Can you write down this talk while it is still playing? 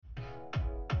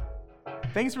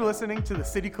Thanks for listening to the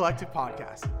City Collective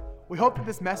podcast. We hope that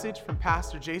this message from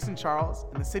Pastor Jason Charles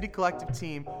and the City Collective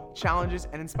team challenges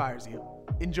and inspires you.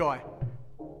 Enjoy.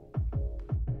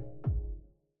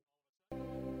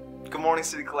 Good morning,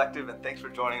 City Collective, and thanks for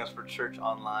joining us for Church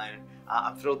Online.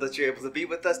 I'm thrilled that you're able to be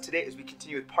with us today as we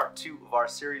continue with part 2 of our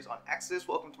series on Exodus.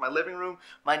 Welcome to my living room.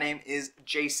 My name is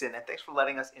Jason, and thanks for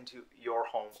letting us into your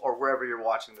home or wherever you're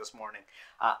watching this morning.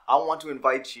 I want to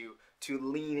invite you to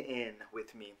lean in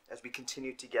with me as we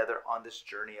continue together on this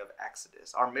journey of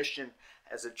Exodus. Our mission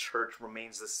as a church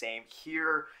remains the same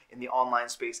here in the online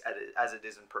space as it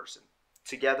is in person.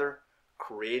 Together,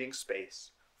 creating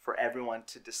space for everyone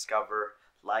to discover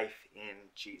life in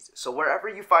Jesus. So wherever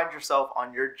you find yourself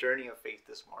on your journey of faith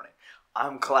this morning,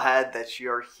 I'm glad that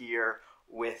you're here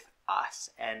with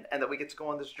us and that we get to go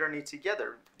on this journey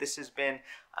together. This has been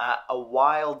a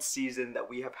wild season that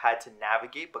we have had to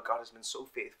navigate, but God has been so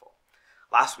faithful.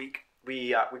 Last week,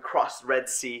 we crossed the Red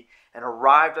Sea and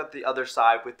arrived at the other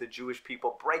side with the Jewish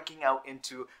people breaking out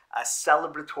into a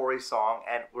celebratory song,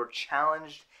 and we're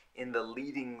challenged in the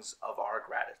leadings of our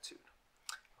gratitude.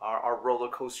 Our roller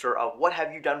coaster of what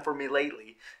have you done for me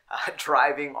lately,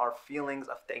 driving our feelings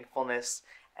of thankfulness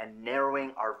and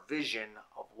narrowing our vision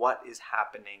of what is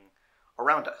happening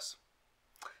around us.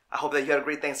 I hope that you had a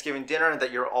great Thanksgiving dinner and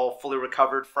that you're all fully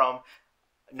recovered from,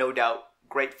 no doubt,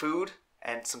 great food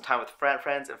and some time with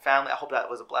friends and family. I hope that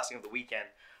was a blessing of the weekend.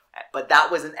 But that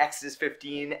was in Exodus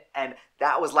 15, and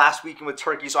that was last weekend with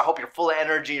Turkey, so I hope you're full of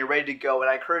energy and you're ready to go.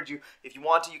 And I encourage you, if you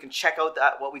want to, you can check out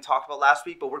what we talked about last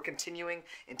week, but we're continuing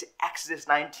into Exodus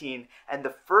 19, and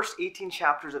the first 18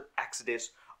 chapters of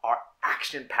Exodus are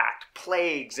action-packed,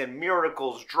 plagues and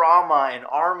miracles, drama and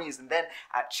armies, and then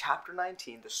at chapter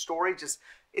 19, the story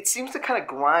it seems to kind of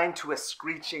grind to a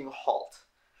screeching halt.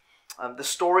 The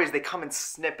stories, they come in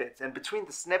snippets, and between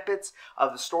the snippets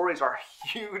of the stories are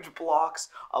huge blocks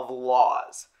of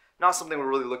laws. Not something we're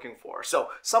really looking for. So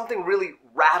something really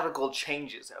radical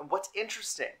changes. And what's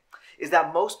interesting is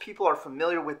that most people are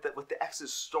familiar with the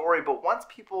Exodus story, but once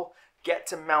people get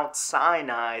to Mount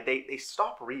Sinai, they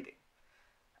stop reading.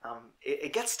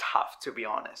 It gets tough, to be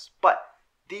honest. But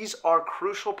these are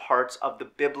crucial parts of the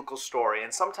biblical story,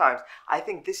 and sometimes I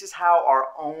think this is how our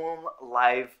own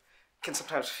life can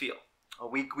sometimes feel.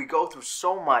 We go through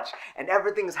so much, and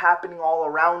everything's happening all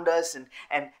around us and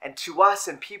to us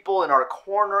and people in our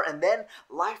corner, and then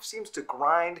life seems to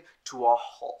grind to a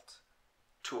halt,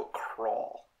 to a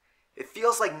crawl. It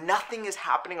feels like nothing is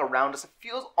happening around us. It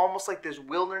feels almost like this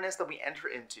wilderness that we enter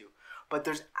into, but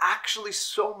there's actually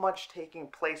so much taking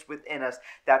place within us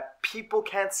that people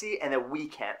can't see and that we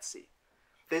can't see.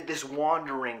 This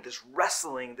wandering, this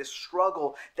wrestling, this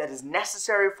struggle that is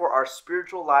necessary for our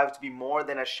spiritual lives to be more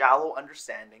than a shallow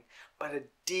understanding, but a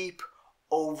deep,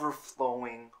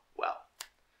 overflowing well.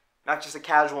 Not just a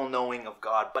casual knowing of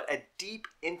God, but a deep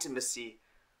intimacy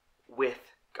with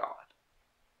God.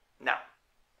 Now,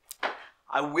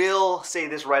 I will say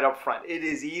this right up front. It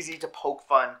is easy to poke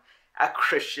fun at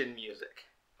Christian music,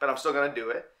 but I'm still going to do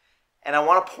it. And I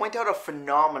want to point out a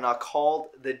phenomena called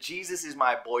the Jesus is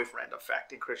my boyfriend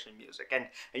effect in Christian music. And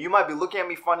you might be looking at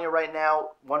me funny right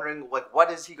now, wondering,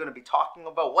 what is he going to be talking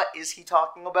about? What is he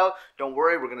talking about? Don't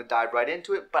worry, we're going to dive right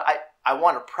into it. But I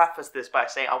want to preface this by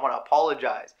saying I want to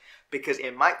apologize because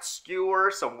it might skewer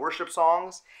some worship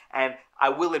songs. And I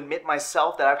will admit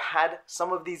myself that I've had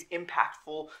some of these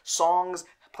impactful songs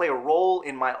play a role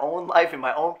in my own life, in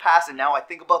my own past, and now I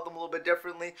think about them a little bit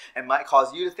differently, and might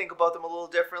cause you to think about them a little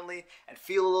differently and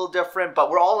feel a little different, but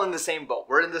we're all in the same boat.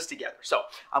 We're in this together. So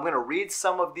I'm going to read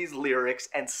some of these lyrics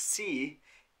and see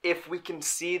if we can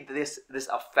see this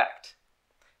effect.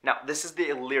 Now, this is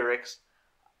the lyrics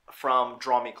from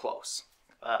Draw Me Close,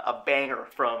 a banger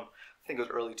from, I think it was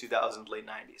early 2000s, late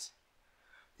 90s.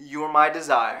 You are my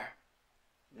desire,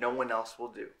 no one else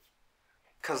will do,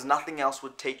 'cause nothing else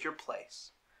would take your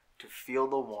place. To feel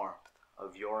the warmth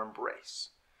of your embrace.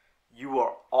 You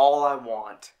are all I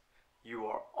want. You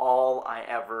are all I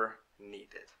ever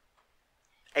needed.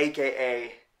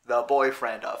 AKA the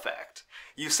boyfriend effect.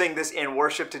 You sing this in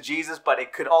worship to Jesus, but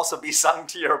it could also be sung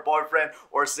to your boyfriend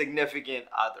or significant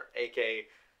other, AKA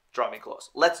Draw Me Close.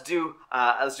 Let's do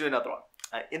another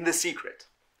one. In the secret.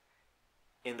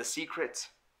 In the secret,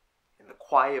 in the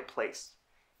quiet place,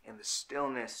 in the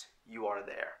stillness, you are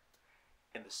there.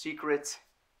 In the secret,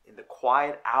 in the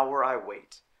quiet hour I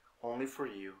wait, only for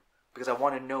you, because I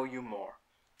want to know you more.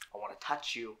 I want to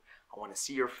touch you. I want to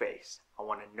see your face. I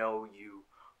want to know you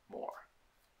more.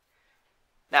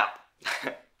 Now,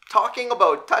 talking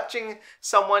about touching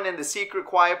someone in the secret,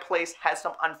 quiet place has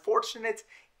some unfortunate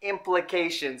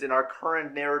implications in our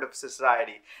current narrative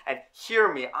society. And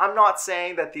hear me, I'm not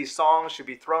saying that these songs should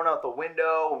be thrown out the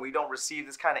window when we don't receive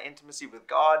this kind of intimacy with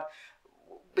God,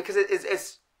 because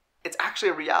it's actually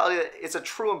a reality. It's a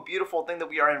true and beautiful thing that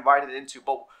we are invited into.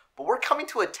 But we're coming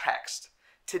to a text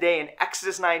today in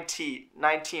Exodus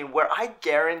 19, where I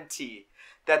guarantee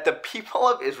that the people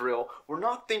of Israel were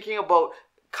not thinking about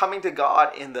coming to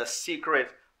God in the secret,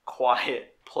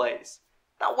 quiet place.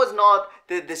 That was not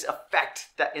this effect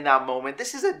that in that moment.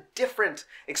 This is a different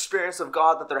experience of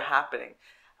God that they're happening.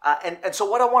 And so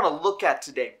what I want to look at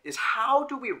today is, how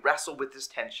do we wrestle with this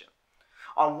tension?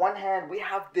 On one hand, we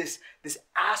have this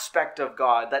aspect of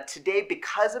God that today,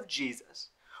 because of Jesus,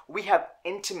 we have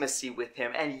intimacy with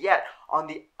him. And yet, on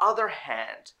the other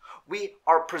hand, we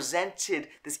are presented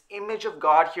this image of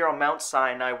God here on Mount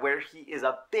Sinai, where he is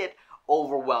a bit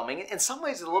overwhelming. In some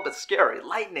ways, it's a little bit scary.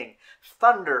 Lightning,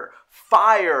 thunder,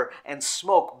 fire, and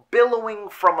smoke billowing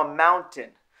from a mountain.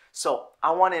 So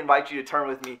I want to invite you to turn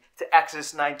with me to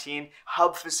Exodus 19.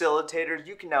 Hub facilitators,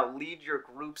 you can now lead your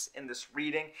groups in this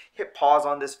reading. Hit pause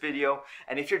on this video.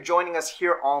 And if you're joining us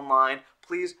here online,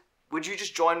 please, would you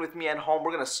just join with me at home?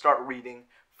 We're going to start reading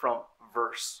from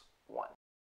verse 1.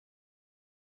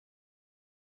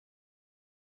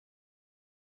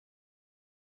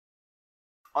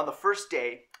 On the first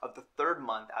day of the third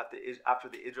month after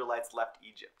the Israelites left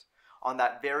Egypt, on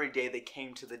that very day they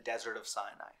came to the desert of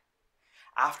Sinai.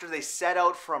 After they set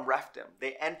out from Rephidim,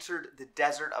 they entered the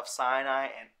desert of Sinai,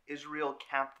 and Israel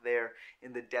camped there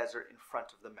in the desert in front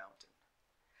of the mountain.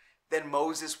 Then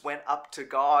Moses went up to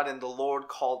God, and the Lord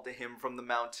called to him from the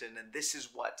mountain, and this is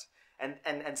what, and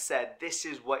said, "This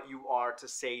is what you are to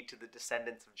say to the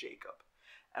descendants of Jacob,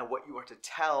 and what you are to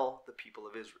tell the people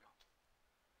of Israel.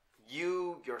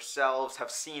 You yourselves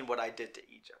have seen what I did to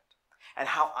Egypt, and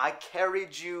how I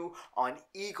carried you on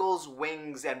eagle's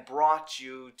wings and brought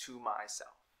you to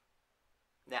myself.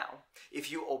 Now,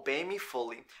 if you obey me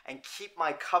fully and keep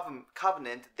my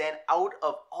covenant, then out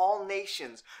of all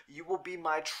nations you will be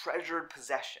my treasured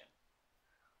possession.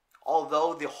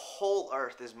 Although the whole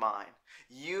earth is mine,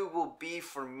 you will be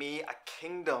for me a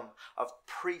kingdom of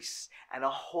priests and a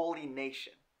holy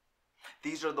nation.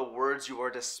 These are the words you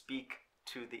are to speak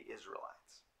to the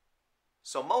Israelites."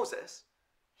 So Moses,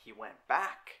 he went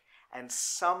back and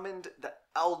summoned the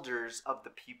elders of the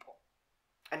people.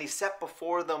 And he set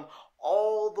before them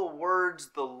all the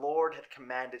words the Lord had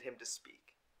commanded him to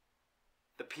speak.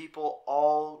 The people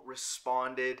all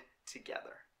responded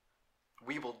together,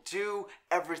 "We will do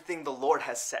everything the Lord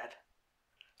has said."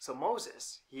 So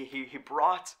Moses, he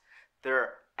brought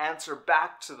their answer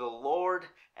back to the Lord,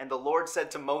 and the Lord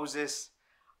said to Moses,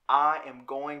 "I am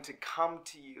going to come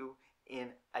to you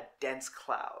in a dense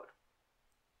cloud,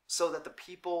 so that the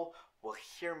people will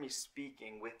hear me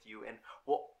speaking with you and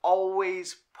will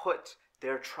always put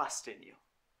their trust in you."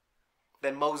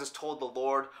 Then Moses told the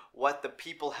Lord what the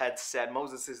people had said.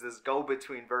 Moses is this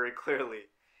go-between very clearly.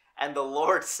 And the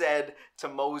Lord said to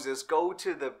Moses, "Go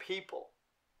to the people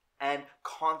and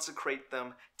consecrate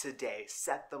them today,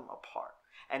 set them apart,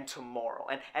 and tomorrow,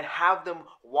 and have them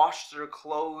wash their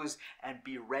clothes and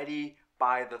be ready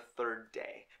by the third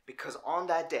day. Because on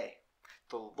that day,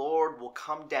 the Lord will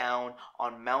come down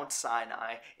on Mount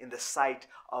Sinai in the sight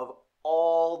of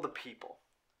all the people.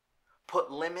 Put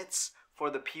limits for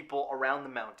the people around the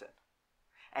mountain,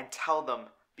 and tell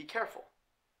them, be careful,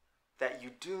 that you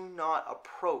do not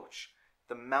approach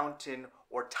the mountain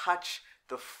or touch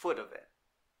the foot of it.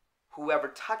 Whoever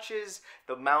touches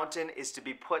the mountain is to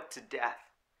be put to death.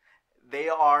 They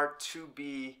are to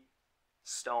be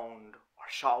stoned or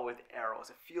shot with arrows."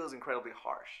 It feels incredibly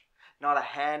harsh. "Not a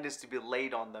hand is to be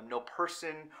laid on them. No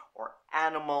person or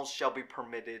animal shall be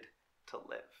permitted to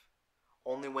live.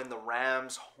 Only when the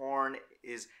ram's horn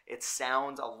it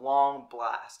sounds a long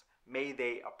blast, may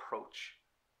they approach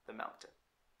the mountain."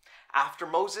 After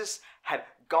Moses had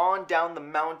gone down the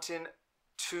mountain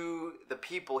to the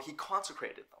people, he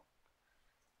consecrated them,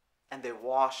 and they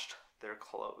washed their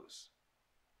clothes.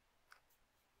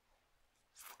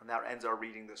 And that ends our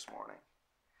reading this morning.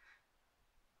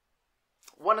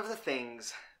 One of the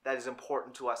things that is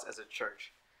important to us as a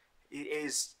church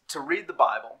is to read the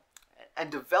Bible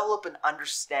and develop an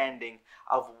understanding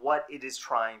of what it is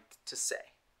trying to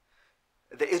say.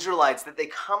 The Israelites, that they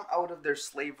come out of their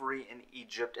slavery in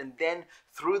Egypt, and then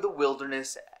through the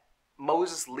wilderness,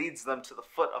 Moses leads them to the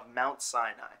foot of Mount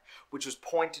Sinai, which was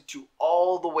pointed to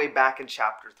all the way back in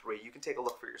chapter 3. You can take a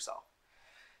look for yourself.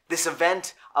 This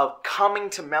event of coming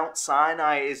to Mount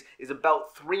Sinai is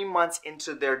about 3 months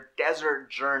into their desert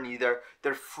journey, their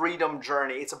freedom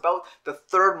journey. It's about the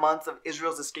third month of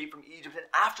Israel's escape from Egypt and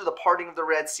after the parting of the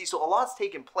Red Sea. So a lot's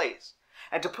taken place.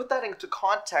 And to put that into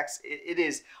context, it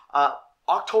is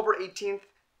October 18th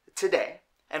today,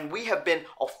 and we have been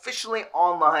officially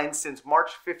online since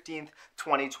March 15th,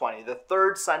 2020, the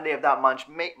third Sunday of that month,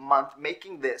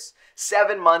 making this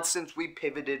 7 months since we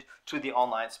pivoted to the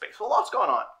online space. So a lot's going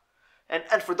on.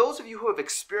 And for those of you who have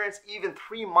experienced even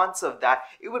 3 months of that,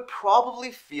 it would probably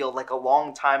feel like a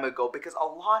long time ago because a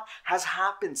lot has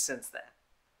happened since then.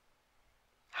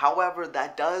 However,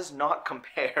 that does not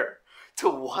compare to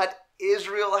what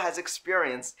Israel has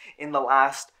experienced in the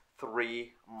last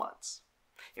 3 months,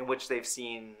 in which they've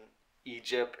seen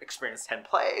Egypt experience 10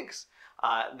 plagues.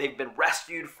 They've been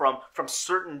rescued from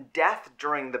certain death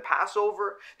during the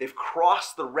Passover. They've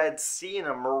crossed the Red Sea in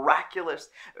a miraculous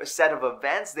set of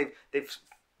events. They've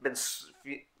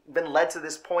been led to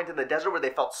this point in the desert where they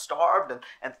felt starved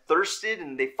and thirsted,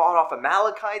 and they fought off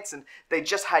Amalekites, and they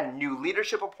just had new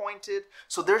leadership appointed.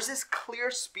 So there's this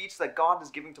clear speech that God is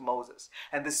giving to Moses.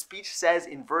 And the speech says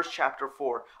in verse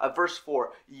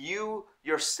 4, you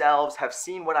yourselves have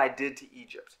seen what I did to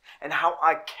Egypt, and how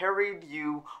I carried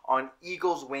you on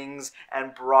eagle's wings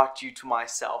and brought you to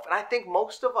myself. And I think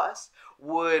most of us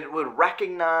would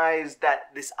recognize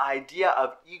that this idea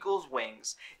of eagle's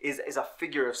wings is a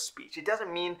figure of speech. It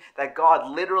doesn't mean that God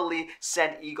literally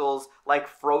sent eagles like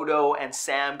Frodo and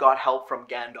Sam got help from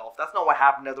Gandalf. That's not what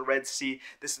happened at the Red Sea.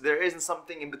 There isn't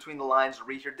something in between the lines to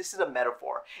read here. This is a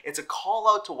metaphor. It's a call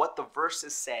out to what the verse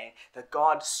is saying, that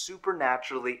God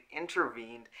supernaturally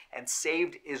intervened and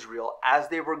saved Israel as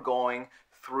they were going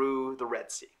through the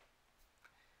Red Sea.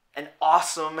 An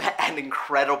awesome and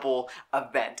incredible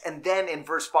event. And then in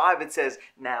verse 5 it says,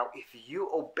 now if you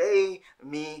obey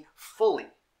me fully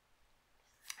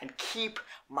and keep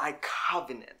my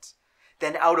covenant,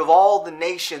 then out of all the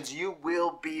nations you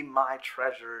will be my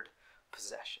treasured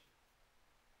possession.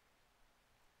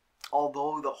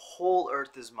 Although the whole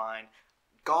earth is mine,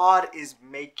 God is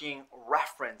making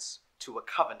reference to a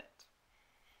covenant.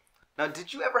 Now,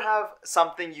 did you ever have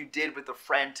something you did with a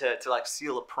friend to like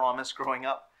seal a promise growing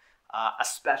up? A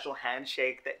special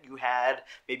handshake that you had.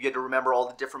 Maybe you had to remember all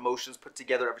the different motions put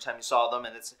together every time you saw them,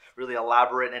 and it's really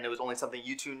elaborate, and it was only something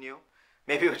you two knew.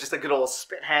 Maybe it was just a good old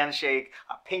spit handshake,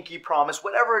 a pinky promise,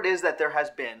 whatever it is that there has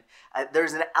been.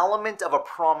 There's an element of a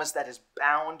promise that is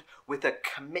bound with a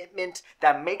commitment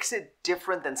that makes it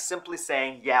different than simply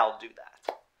saying, yeah, I'll do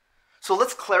that. So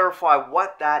let's clarify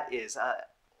what that is,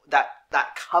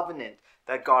 that covenant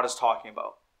that God is talking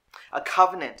about. A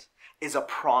covenant is a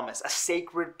promise, a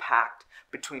sacred pact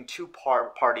between two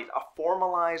parties, a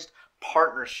formalized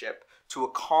partnership to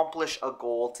accomplish a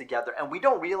goal together. And we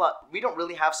don't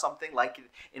really have something like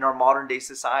it in our modern day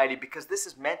society, because this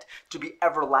is meant to be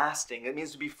everlasting. It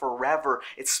means to be forever.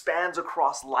 It spans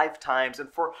across lifetimes.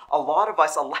 And for a lot of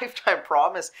us, a lifetime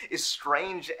promise is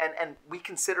strange, and we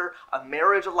consider a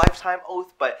marriage a lifetime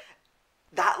oath, but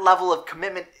that level of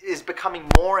commitment is becoming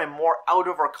more and more out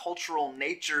of our cultural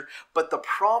nature. But the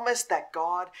promise that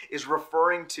God is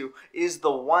referring to is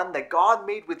the one that God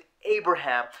made with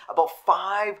Abraham about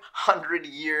 500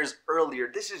 years earlier.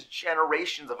 This is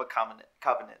generations of a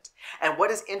covenant. And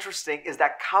what is interesting is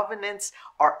that covenants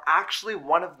are actually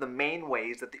one of the main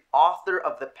ways that the author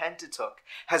of the Pentateuch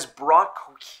has brought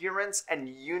coherence and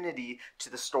unity to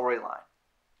the storyline.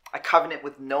 A covenant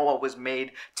with Noah was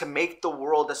made to make the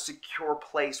world a secure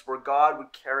place where God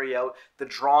would carry out the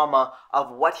drama of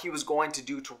what he was going to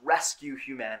do to rescue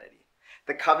humanity.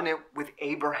 The covenant with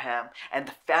Abraham and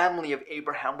the family of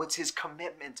Abraham was his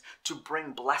commitment to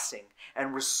bring blessing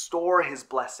and restore his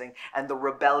blessing and the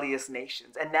rebellious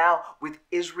nations. And now with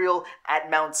Israel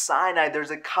at Mount Sinai, there's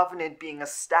a covenant being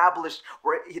established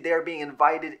where they're being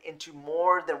invited into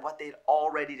more than what they'd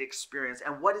already experienced.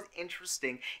 And what is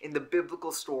interesting in the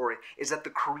biblical story is that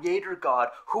the Creator God,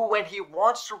 who when he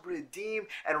wants to redeem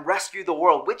and rescue the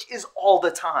world, which is all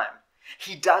the time,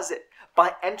 he does it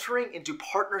by entering into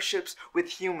partnerships with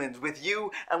humans, with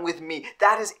you and with me.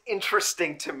 That is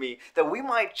interesting to me, that we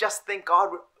might just think God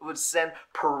would send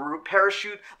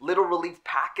parachute little relief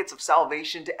packets of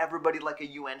salvation to everybody like a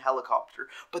UN helicopter.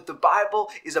 But the Bible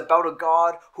is about a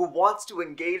God who wants to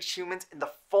engage humans in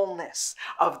the fullness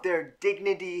of their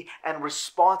dignity and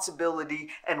responsibility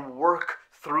and work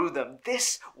through them.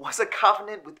 This was a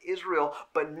covenant with Israel,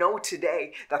 but know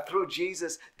today that through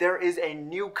Jesus, there is a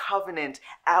new covenant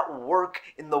at work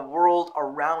in the world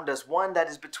around us, one that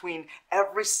is between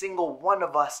every single one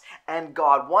of us and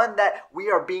God, one that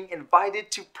we are being invited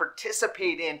to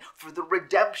participate in for the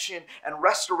redemption and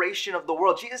restoration of the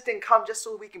world. Jesus didn't come just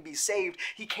so we can be saved.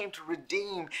 He came to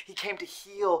redeem, he came to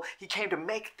heal, he came to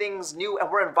make things new, and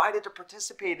we're invited to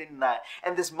participate in that.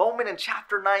 And this moment in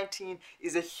chapter 19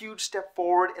 is a huge step forward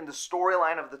forward in the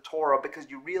storyline of the Torah because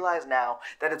you realize now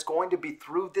that it's going to be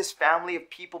through this family of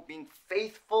people being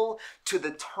faithful to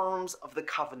the terms of the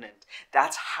covenant.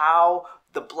 That's how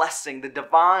the blessing, the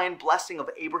divine blessing of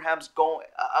Abraham's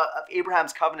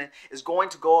covenant is going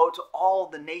to go out to all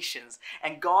the nations.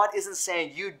 And God isn't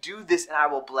saying, you do this and I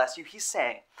will bless you. He's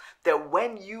saying that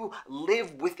when you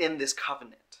live within this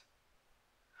covenant,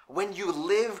 when you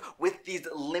live with these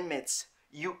limits,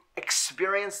 you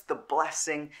experience the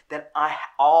blessing that I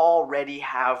already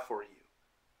have for you.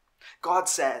 God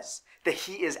says that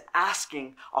he is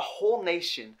asking a whole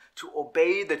nation to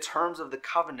obey the terms of the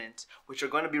covenant, which are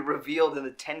going to be revealed in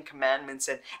the 10 Commandments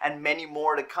and many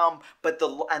more to come, but the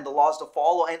laws to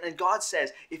follow. And God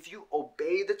says, if you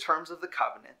obey the terms of the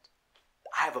covenant,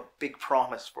 I have a big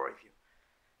promise for you.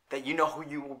 That you know who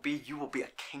you will be? You will be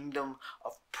a kingdom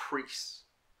of priests,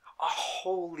 a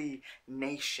holy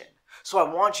nation. So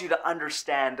I want you to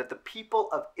understand that the people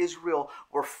of Israel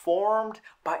were formed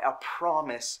by a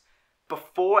promise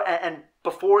before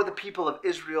the people of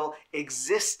Israel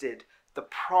existed. The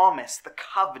promise, the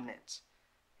covenant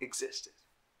existed.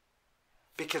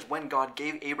 Because when God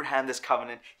gave Abraham this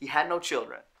covenant, he had no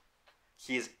children.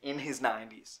 He is in his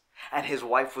 90s. And his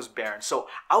wife was barren. So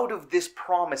out of this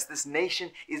promise, this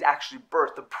nation is actually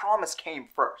birthed. The promise came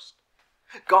first.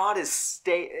 God is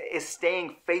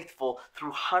staying faithful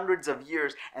through hundreds of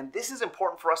years. And this is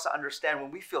important for us to understand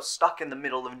when we feel stuck in the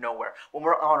middle of nowhere, when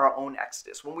we're on our own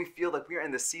exodus, when we feel like we're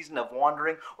in the season of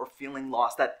wandering or feeling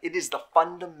lost, that it is the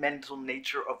fundamental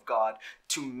nature of God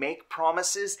to make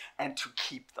promises and to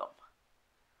keep them.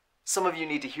 Some of you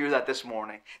need to hear that this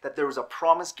morning, that there was a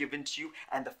promise given to you,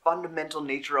 and the fundamental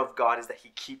nature of God is that he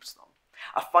keeps them.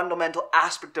 A fundamental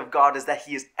aspect of God is that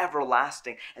he is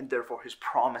everlasting, and therefore his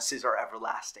promises are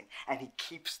everlasting, and he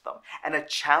keeps them. And a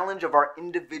challenge of our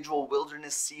individual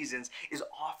wilderness seasons is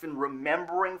often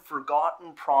remembering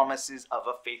forgotten promises of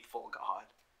a faithful God.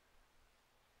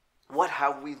 What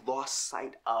have we lost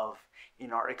sight of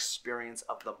in our experience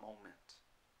of the moment?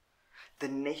 The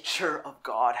nature of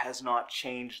God has not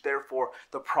changed. Therefore,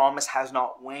 the promise has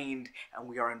not waned, and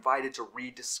we are invited to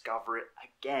rediscover it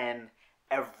again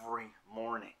every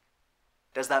morning.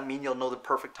 Does that mean you'll know the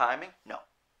perfect timing? No.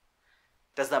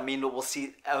 Does that mean that we'll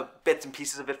see bits and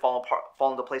pieces of it fall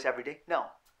into place every day? No.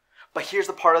 But here's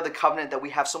the part of the covenant that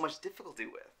we have so much difficulty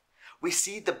with. We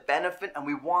see the benefit and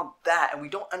we want that, and we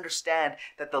don't understand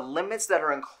that the limits that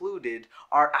are included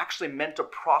are actually meant to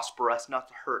prosper us, not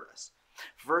to hurt us.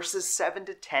 Verses 7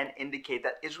 to 10 indicate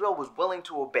that Israel was willing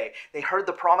to obey. They heard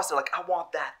the promise. They're like, I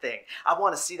want that thing. I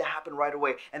want to see that happen right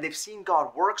away. And they've seen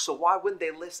God work, so why wouldn't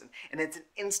they listen? And it's an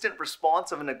instant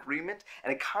response of an agreement.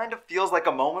 And it kind of feels like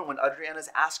a moment when Adriana's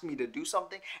asking me to do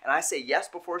something, and I say yes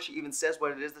before she even says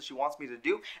what it is that she wants me to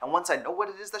do. And once I know what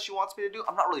it is that she wants me to do,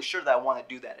 I'm not really sure that I want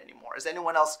to do that anymore. Does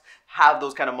anyone else have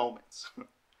those kind of moments?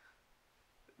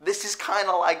 This is kind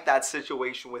of like that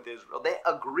situation with Israel. They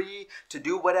agree to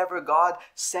do whatever God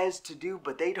says to do,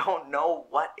 but they don't know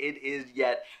what it is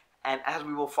yet. And as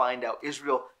we will find out,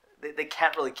 Israel, they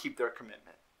can't really keep their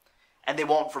commitment. And they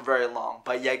won't for very long.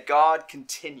 But yet God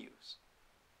continues.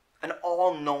 An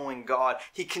all-knowing God.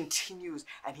 He continues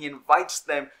and he invites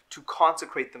them to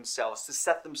consecrate themselves, to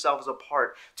set themselves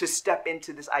apart, to step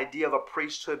into this idea of a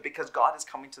priesthood, because God is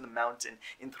coming to the mountain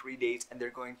in 3 days and they're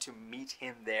going to meet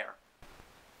him there.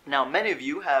 Now, many of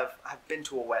you have been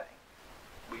to a wedding.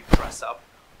 We dress up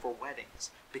for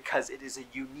weddings because it is a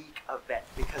unique event,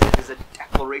 because it is a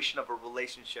declaration of a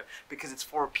relationship, because it's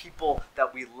for people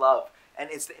that we love. And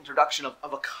it's the introduction of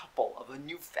a couple, of a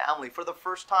new family for the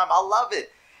first time. I love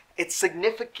it. It's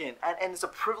significant and it's a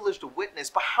privilege to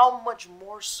witness, but how much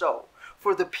more so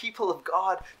for the people of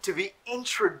God to be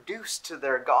introduced to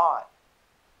their God?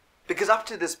 Because up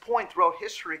to this point throughout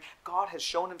history, God has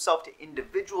shown himself to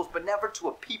individuals, but never to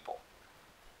a people.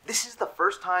 This is the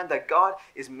first time that God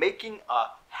is making a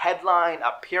headline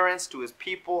appearance to his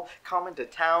people coming to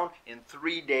town in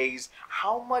 3 days.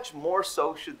 How much more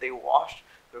so should they wash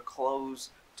their clothes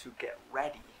to get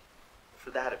ready for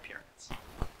that appearance?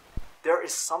 There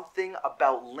is something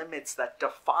about limits that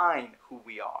define who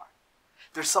we are.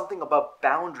 There's something about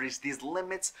boundaries. These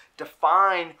limits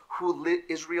define who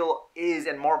Israel is,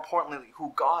 and more importantly,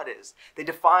 who God is. They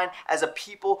define as a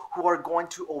people who are going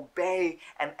to obey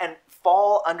and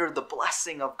fall under the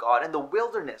blessing of God. And the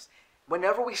wilderness,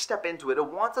 whenever we step into it, it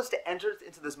wants us to enter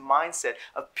into this mindset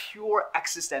of pure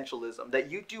existentialism,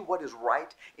 that you do what is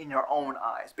right in your own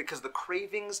eyes, because the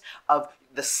cravings of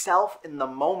the self in the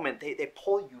moment, they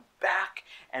pull you back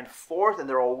and forth, and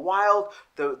they're a wild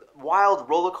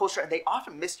roller coaster, and they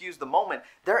often misuse the moment.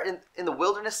 They're in the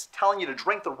wilderness telling you to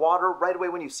drink the water right away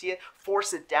when you see it,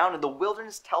 force it down, and the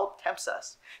wilderness tempts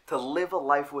us to live a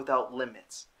life without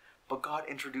limits. But God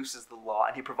introduces the law,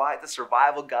 and he provides a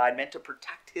survival guide meant to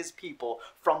protect his people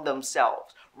from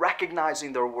themselves,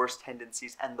 recognizing their worst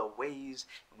tendencies and the ways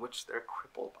in which they're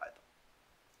crippled by them.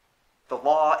 The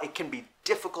law, it can be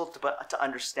difficult to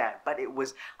understand, but it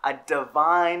was a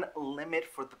divine limit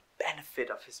for the benefit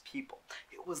of his people.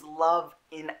 It was love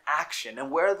in action,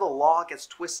 and where the law gets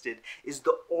twisted is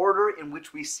the order in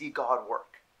which we see God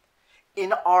work.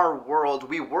 In our world,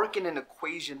 we work in an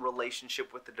equation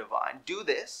relationship with the divine. Do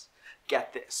this,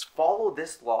 get this. Follow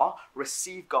this law,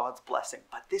 receive God's blessing.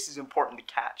 But this is important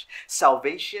to catch.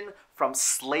 Salvation from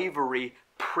slavery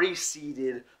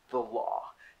preceded the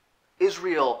law.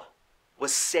 Israel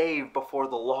was saved before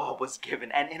the law was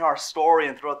given. And in our story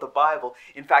and throughout the Bible,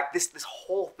 in fact, this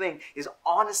whole thing is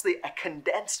honestly a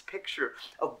condensed picture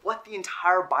of what the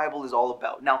entire Bible is all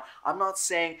about. Now, I'm not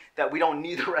saying that we don't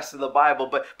need the rest of the Bible,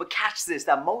 but catch this,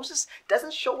 that Moses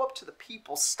doesn't show up to the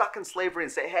people stuck in slavery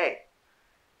and say, hey,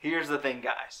 here's the thing,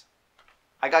 guys.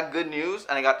 I got good news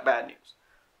and I got bad news.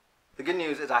 The good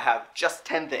news is I have just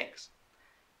 10 things.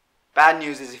 Bad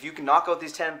news is if you can knock out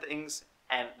these 10 things,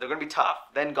 and they're going to be tough,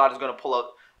 then God is going to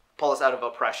pull us out of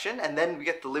oppression, and then we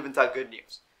get to live inside good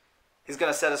news. He's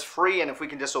going to set us free, and if we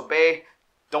can just obey,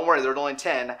 don't worry, there's only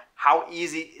 10. How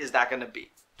easy is that going to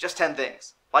be? Just 10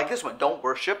 things. Like this one, don't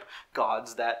worship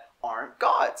gods that aren't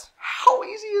gods. How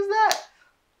easy is that?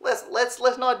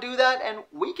 Let's not do that, and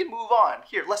we can move on.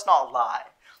 Here, let's not lie.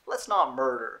 Let's not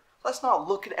murder. Let's not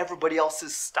look at everybody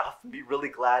else's stuff and be really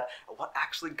glad at what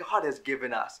actually God has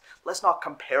given us. Let's not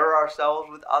compare ourselves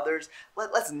with others.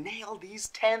 Let's nail these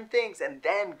 10 things, and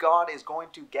then God is going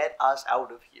to get us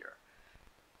out of here.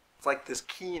 It's like this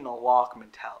key in the lock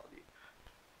mentality.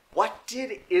 What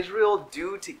did Israel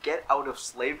do to get out of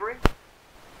slavery?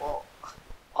 Well,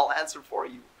 I'll answer for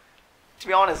you. To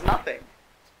be honest, nothing.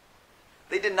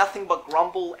 They did nothing but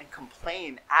grumble and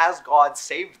complain as God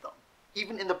saved them,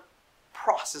 even in the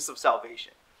process of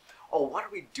salvation. Oh, what are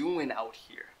we doing out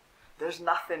here? There's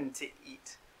nothing to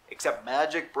eat except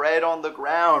magic bread on the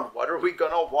ground. What are we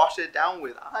gonna wash it down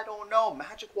with? I don't know.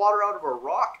 Magic water out of a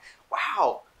rock?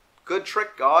 Wow, good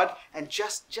trick, God. And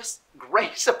just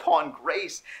grace upon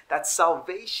grace, that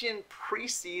salvation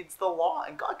precedes the law,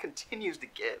 and God continues to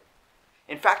give.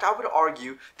 In fact, I would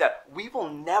argue that we will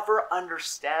never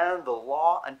understand the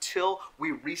law until we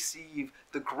receive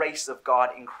the grace of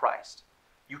God in Christ.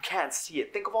 You can't see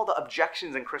it. Think of all the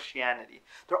objections in Christianity.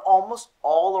 They're almost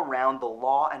all around the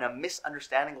law and a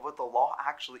misunderstanding of what the law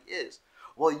actually is.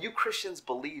 Well, you Christians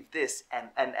believe this and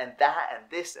that and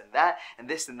this and that and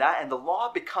this and that, and the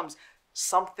law becomes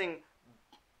something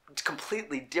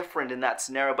completely different in that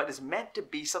scenario, but it's meant to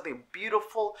be something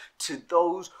beautiful to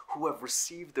those who have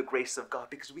received the grace of God,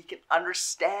 because we can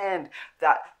understand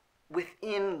that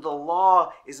within the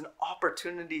law is an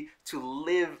opportunity to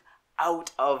live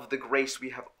out of the grace we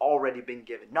have already been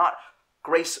given. Not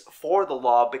grace for the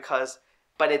law,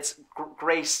 but it's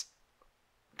grace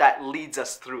that leads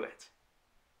us through it.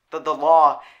 That the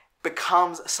law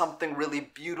becomes something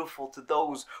really beautiful to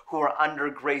those who are under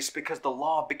grace, because the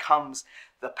law becomes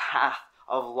the path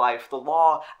of life. The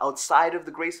law outside of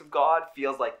the grace of God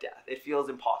feels like death. It feels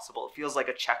impossible. It feels like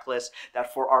a checklist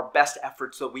that for our best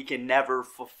efforts that we can never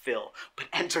fulfill. But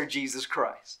enter Jesus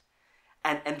Christ.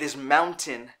 And this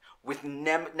mountain with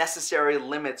necessary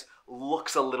limits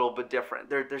looks a little bit different.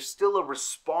 There's still a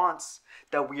response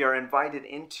that we are invited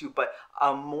into, but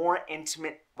a more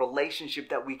intimate relationship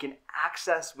that we can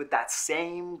access with that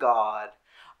same God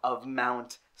of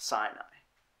Mount Sinai.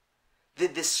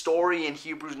 This story in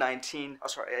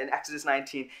Exodus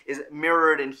 19 is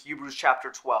mirrored in Hebrews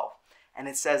chapter 12. And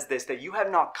it says this, that you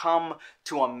have not come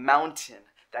to a mountain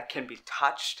that can be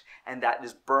touched and that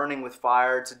is burning with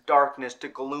fire, to darkness, to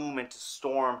gloom, and to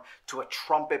storm, to a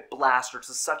trumpet blast, or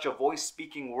to such a voice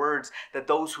speaking words that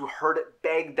those who heard it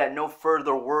begged that no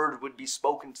further word would be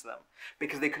spoken to them,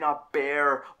 because they could not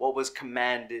bear what was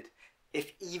commanded.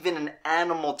 If even an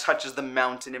animal touches the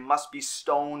mountain, it must be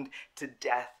stoned to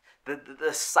death.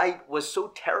 The sight was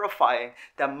so terrifying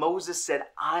that Moses said,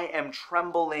 I am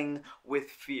trembling with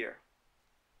fear.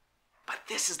 But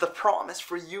this is the promise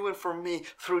for you and for me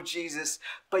through Jesus.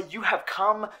 But you have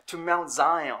come to Mount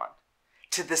Zion,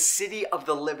 to the city of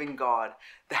the living God,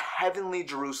 the heavenly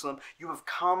Jerusalem. You have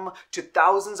come to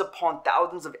thousands upon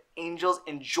thousands of angels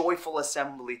in joyful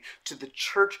assembly, to the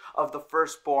church of the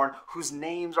firstborn, whose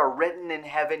names are written in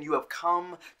heaven. You have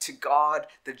come to God,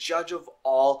 the judge of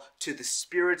all, to the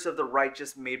spirits of the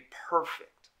righteous made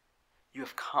perfect. You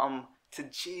have come to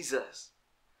Jesus,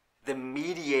 the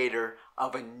mediator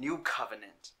of a new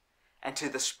covenant, and to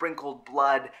the sprinkled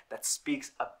blood that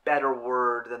speaks a better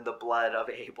word than the blood of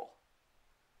Abel.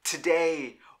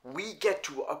 Today, we get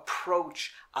to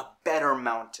approach a better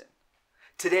mountain.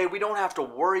 Today, we don't have to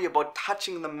worry about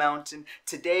touching the mountain.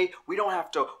 Today, we don't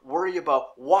have to worry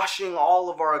about washing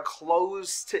all of our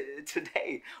clothes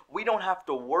today. We don't have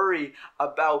to worry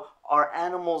about our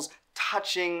animals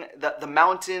touching the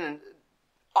mountain and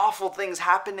awful things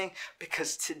happening,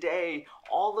 because today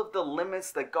all of the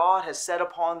limits that God has set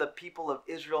upon the people of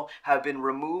Israel have been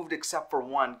removed except for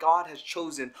one. God has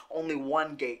chosen only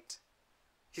one gate.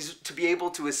 He's to be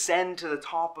able to ascend to the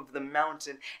top of the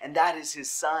mountain, and that is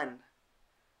his Son.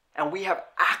 And we have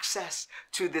access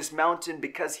to this mountain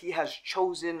because he has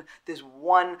chosen this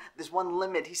one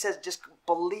limit. He says, just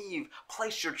believe,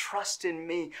 place your trust in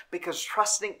me, because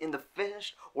trusting in the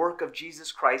finished work of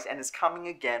Jesus Christ and his coming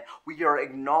again, we are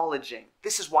acknowledging,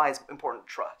 this is why it's important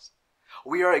to trust.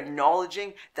 We are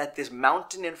acknowledging that this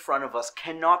mountain in front of us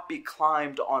cannot be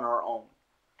climbed on our own.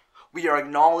 We are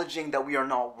acknowledging that we are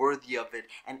not worthy of it,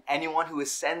 and anyone who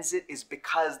ascends it is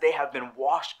because they have been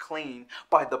washed clean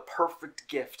by the perfect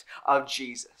gift of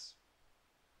Jesus.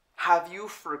 Have you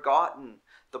forgotten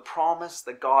the promise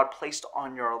that God placed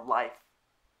on your life?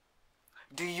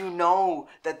 Do you know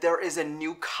that there is a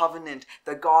new covenant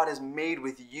that God has made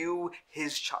with you,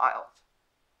 his child?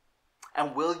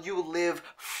 And will you live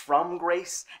from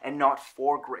grace and not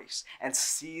for grace, and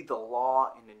see the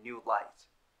law in a new light?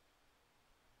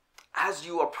 As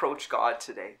you approach God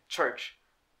today, church,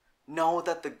 know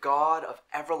that the God of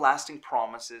everlasting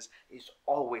promises is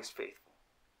always faithful.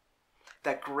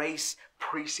 That grace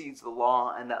precedes the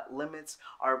law, and that limits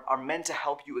are meant to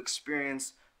help you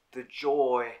experience the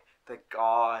joy that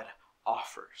God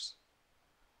offers.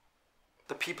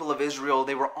 The people of Israel,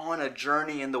 they were on a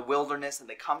journey in the wilderness, and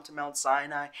they come to Mount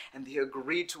Sinai and they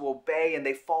agreed to obey, and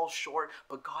they fall short,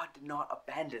 but God did not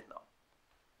abandon them.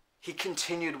 He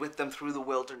continued with them through the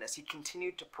wilderness. He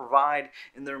continued to provide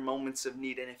in their moments of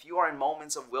need. And if you are in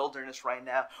moments of wilderness right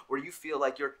now where you feel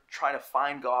like you're trying to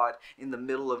find God in the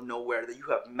middle of nowhere, that you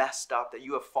have messed up, that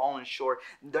you have fallen short,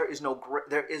 there is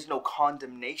no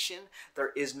condemnation.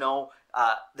 There is no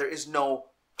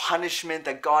punishment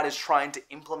that God is trying to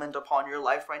implement upon your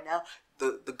life right now.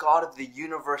 The God of the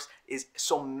universe is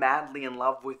so madly in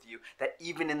love with you that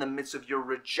even in the midst of your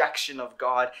rejection of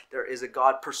God, there is a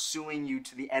God pursuing you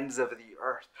to the ends of the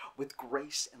earth with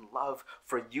grace and love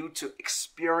for you to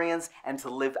experience and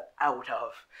to live out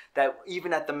of. That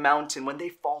even at the mountain, when they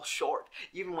fall short,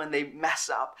 even when they mess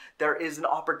up, there is an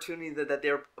opportunity that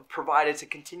they're provided to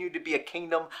continue to be a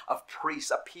kingdom of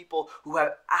priests, a people who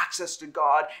have access to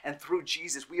God, and through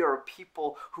Jesus, we are a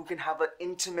people who can have an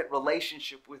intimate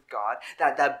relationship with God.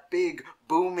 That big,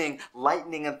 booming,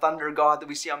 lightning and thunder God that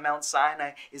we see on Mount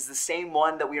Sinai is the same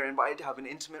one that we are invited to have an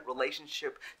intimate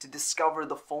relationship, to discover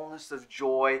the fullness of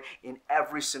joy in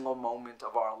every single moment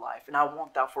of our life. And I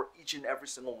want that for each and every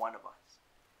single one of us.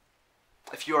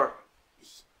 If you're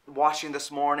watching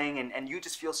this morning and you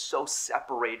just feel so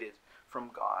separated from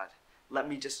God, let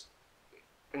me just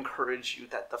encourage you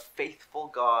that the faithful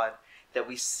God that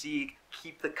we see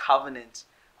keep the covenant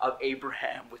of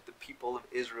Abraham with the people of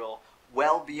Israel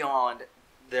well beyond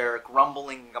their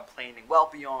grumbling and complaining, well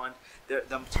beyond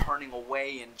them turning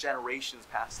away and generations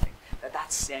passing,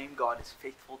 that same God is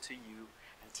faithful to you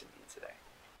and to me today.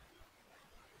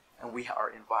 And we are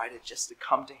invited just to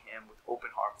come to him with open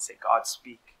heart and say, God,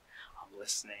 speak. I'm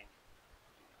listening.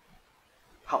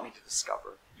 Help me to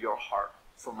discover your heart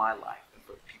for my life and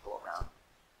for the people around me.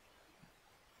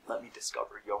 Let me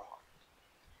discover your heart.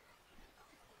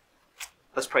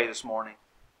 Let's pray this morning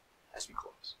as we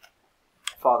close.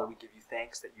 Father, we give you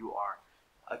thanks that you are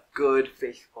a good,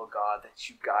 faithful God, that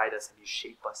you guide us and you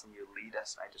shape us and you lead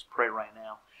us. And I just pray right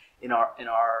now in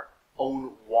our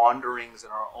own wanderings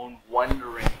and our own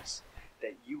wonderings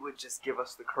that you would just give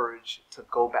us the courage to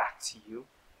go back to you,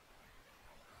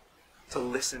 to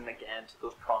listen again to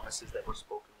those promises that were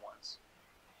spoken once,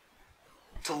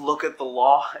 to look at the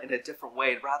law in a different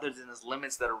way, rather than as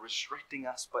limits that are restricting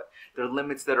us, but they're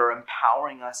limits that are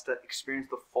empowering us to experience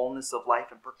the fullness of life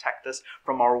and protect us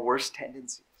from our worst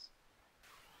tendencies.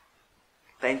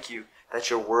 Thank you that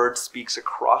your word speaks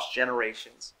across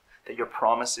generations, that your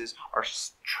promises are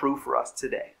true for us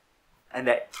today. And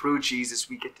that through Jesus,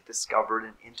 we get to discover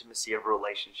an intimacy of a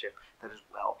relationship that is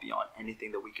well beyond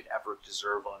anything that we could ever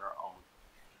deserve on our own,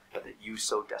 but that you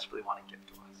so desperately want to give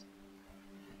to us.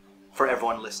 For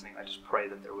everyone listening, I just pray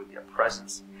that there would be a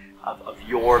presence of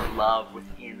your love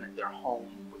within their home,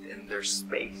 within their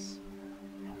space,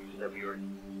 that we are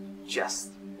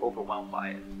just overwhelmed by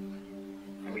it,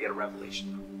 and we get a revelation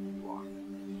of who you are.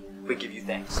 We give you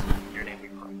thanks. In your name we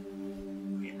pray.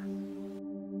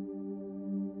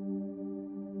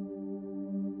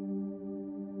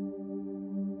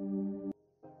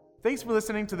 Thanks for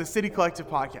listening to the City Collective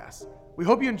podcast. We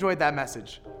hope you enjoyed that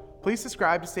message. Please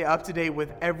subscribe to stay up to date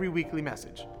with every weekly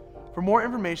message. For more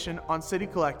information on City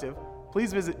Collective,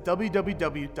 please visit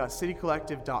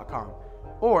www.citycollective.com.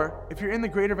 Or if you're in the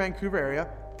Greater Vancouver area,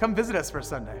 come visit us for a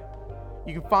Sunday.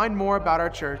 You can find more about our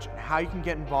church and how you can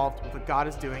get involved with what God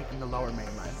is doing in the Lower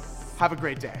Mainland. Have a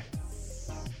great day.